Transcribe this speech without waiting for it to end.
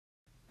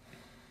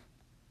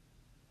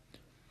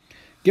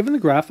Given the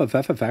graph of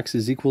f of x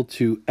is equal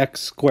to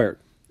x squared,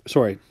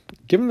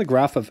 given the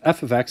graph of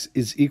f of x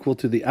is equal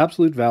to the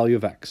absolute value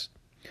of x.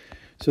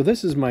 So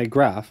this is my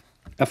graph,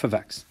 f of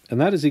x,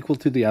 and that is equal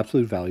to the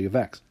absolute value of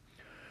x.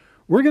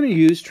 We're going to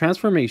use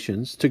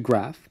transformations to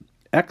graph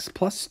x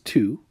plus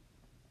 2,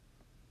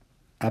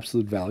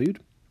 absolute valued,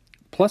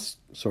 plus,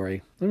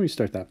 let me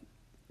restart that.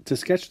 To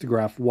sketch the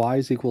graph, y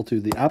is equal to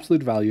the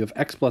absolute value of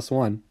x plus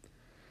 1,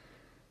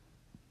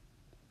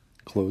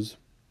 close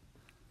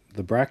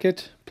the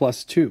bracket,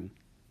 plus 2.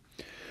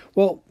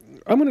 Well,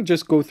 I'm going to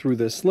just go through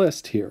this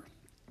list here,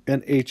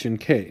 and h and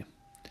k.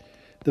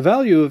 The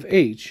value of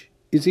h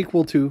is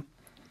equal to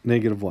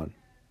 -1.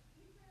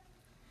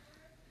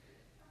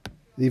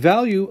 The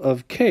value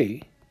of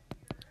k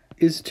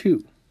is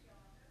 2.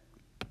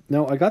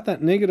 Now, I got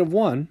that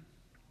 -1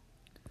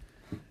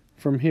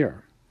 from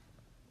here.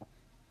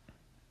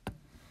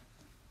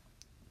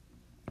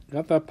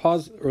 Got that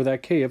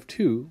that k of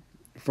 2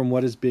 from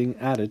what is being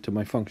added to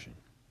my function.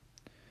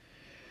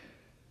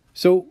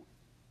 So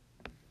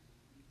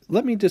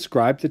let me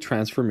describe the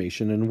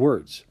transformation in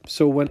words.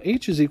 So when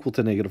h is equal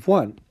to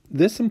 -1,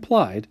 this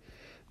implied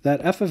that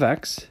f of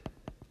x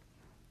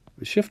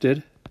was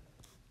shifted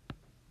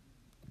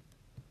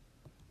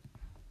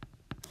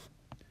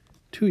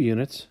 2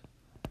 units,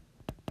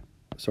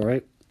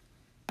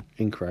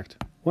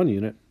 incorrect, 1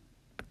 unit,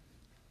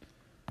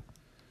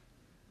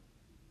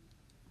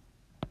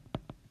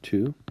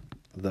 to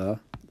the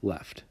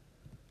left.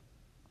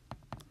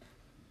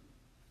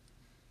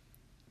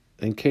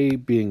 And k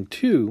being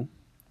 2,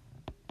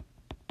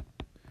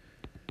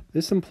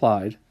 this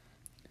implied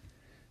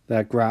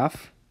that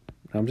graph,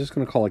 I'm just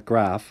going to call it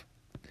graph,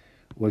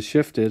 was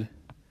shifted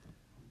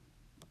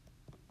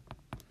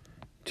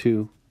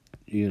 2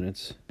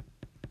 units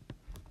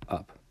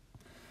up.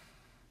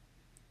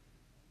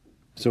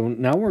 So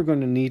now we're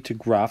going to need to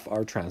graph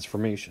our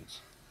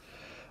transformations.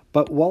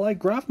 But while I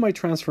graph my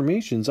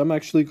transformations, I'm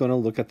actually going to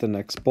look at the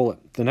next bullet.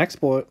 The next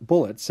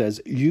bullet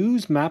says,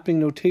 use mapping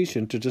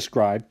notation to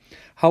describe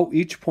how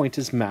each point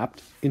is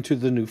mapped into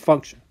the new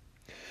function.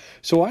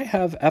 So I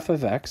have f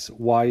of x,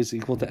 y is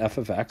equal to f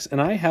of x, and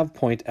I have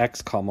point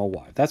x comma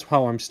y. That's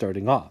how I'm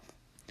starting off.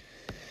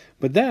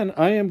 But then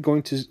I am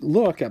going to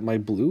look at my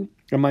blue,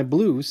 and my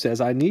blue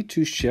says I need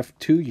to shift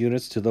 2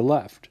 units to the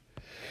left.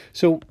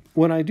 So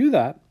when I do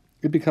that,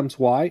 it becomes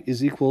y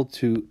is equal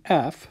to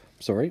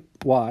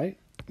y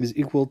is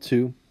equal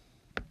to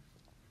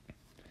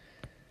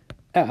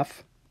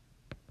f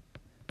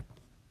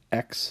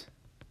x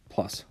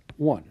plus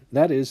 1.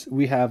 That is,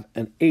 we have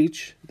an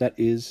h that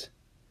is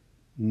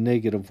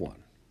 -1.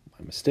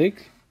 My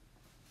mistake.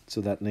 So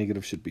that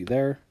negative should be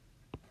there.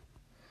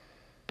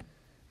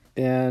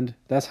 And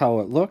that's how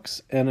it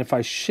looks. And if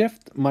I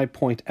shift my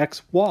point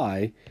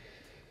xy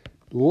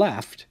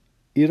left,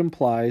 it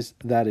implies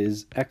that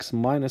is x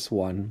minus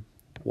 1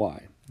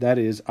 y. That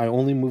is, I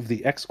only move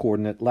the x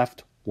coordinate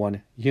left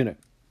 1 unit.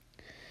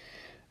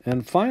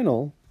 And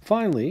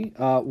finally,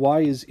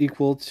 y is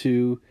equal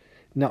to,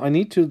 now I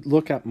need to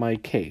look at my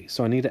k.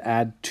 So I need to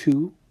add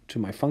 2 to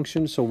my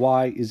function. So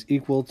y is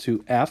equal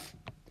to f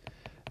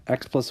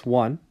x plus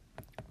 1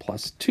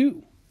 plus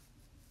 2.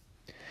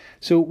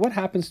 So what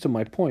happens to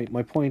my point?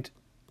 My point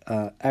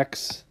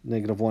x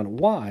 -1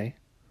 y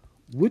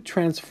would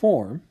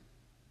transform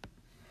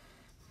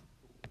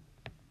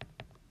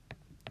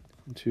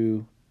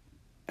to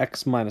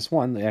x minus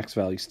 1. The x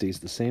value stays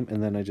the same,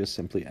 and then I just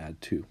simply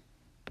add 2.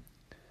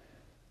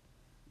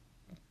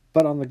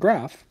 But on the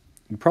graph,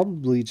 you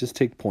probably just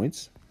take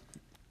points.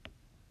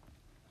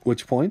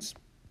 Which points?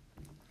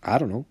 I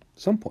don't know,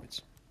 some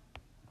points.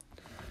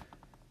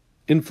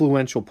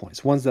 Influential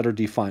points, ones that are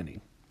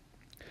defining.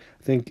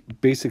 I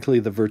think basically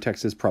the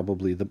vertex is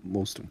probably the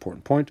most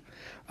important point.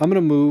 I'm going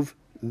to move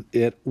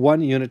it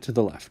 1 unit to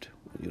the left.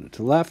 1 unit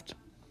to the left.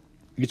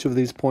 Each of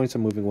these points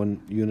I'm moving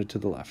 1 unit to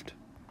the left.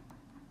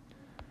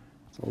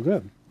 It's all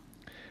good.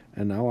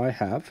 And now I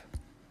have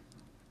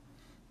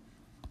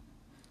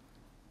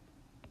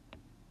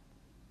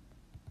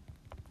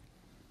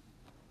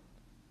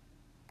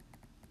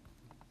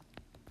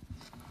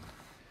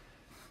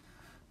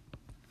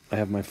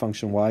my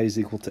function y is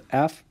equal to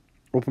f,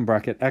 open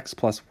bracket, x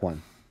plus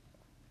 1.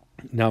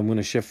 Now I'm going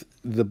to shift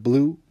the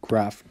blue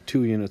graph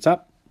 2 units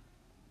up.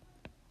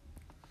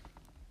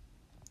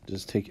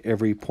 Just take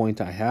every point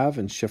I have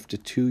and shift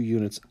it 2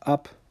 units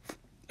up.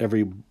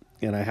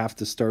 And I have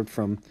to start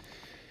from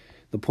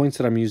the points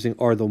that I'm using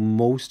are the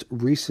most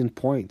recent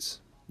points.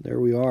 There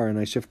we are, and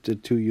I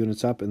shifted 2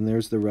 units up, and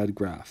there's the red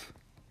graph.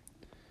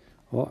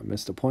 Oh, I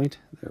missed a point.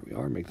 There we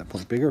are. Make that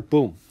point bigger.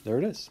 Boom. There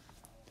it is.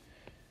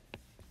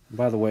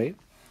 By the way,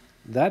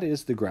 that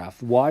is the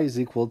graph. Y is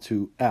equal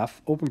to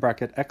f, open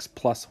bracket, x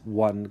plus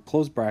 1,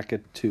 close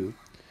bracket, 2.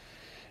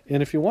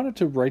 And if you wanted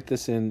to write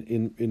this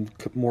in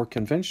more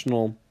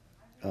conventional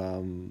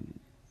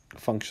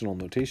functional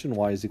notation,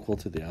 y is equal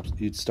to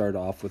you'd start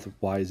off with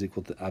y is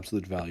equal to the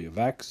absolute value of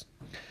x.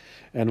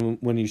 And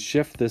when you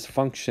shift this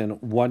function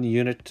 1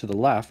 unit to the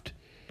left,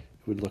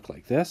 it would look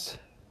like this.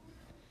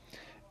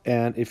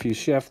 And if you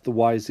shift the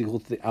y is equal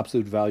to the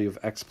absolute value of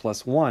x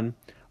plus 1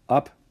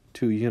 up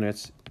 2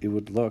 units, it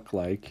would look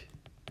like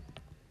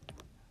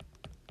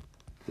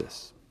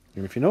this.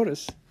 And if you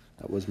notice,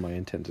 that was my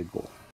intended goal.